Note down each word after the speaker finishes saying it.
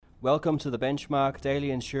Welcome to the Benchmark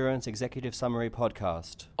Daily Insurance Executive Summary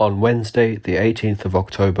Podcast. On Wednesday, the 18th of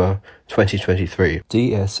October, 2023,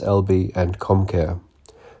 DSLB and Comcare.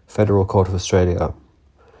 Federal Court of Australia.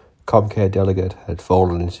 Comcare delegate had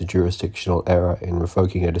fallen into jurisdictional error in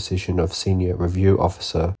revoking a decision of Senior Review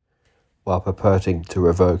Officer while purporting to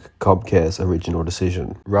revoke Comcare's original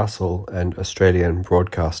decision. Russell and Australian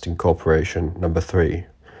Broadcasting Corporation, Number 3.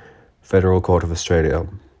 Federal Court of Australia.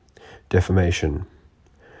 Defamation.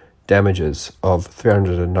 Damages of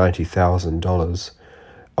 $390,000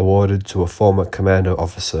 awarded to a former commando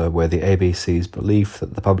officer where the ABC's belief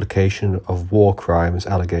that the publication of war crimes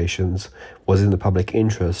allegations was in the public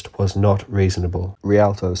interest was not reasonable.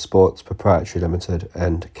 Rialto Sports Proprietary Limited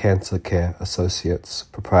and Cancer Care Associates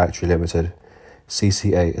Proprietary Limited,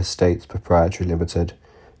 CCA Estates Proprietary Limited,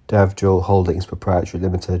 Davjul Holdings Proprietary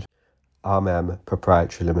Limited, Armam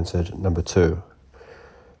Proprietary Limited, Number 2.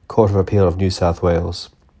 Court of Appeal of New South Wales.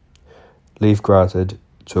 Leave granted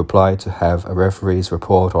to apply to have a referee's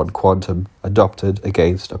report on quantum adopted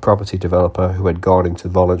against a property developer who had gone into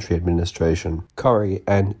voluntary administration. Corrie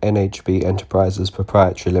and NHB Enterprises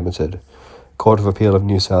Proprietary Limited. Court of Appeal of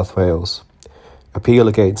New South Wales. Appeal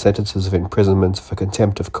against sentences of imprisonment for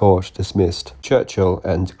contempt of court dismissed. Churchill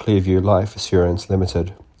and Clearview Life Assurance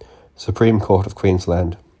Limited. Supreme Court of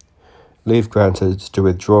Queensland. Leave granted to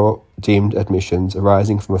withdraw deemed admissions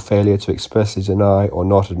arising from a failure to expressly deny or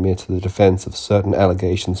not admit to the defence of certain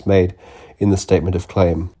allegations made in the statement of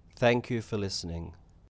claim. Thank you for listening.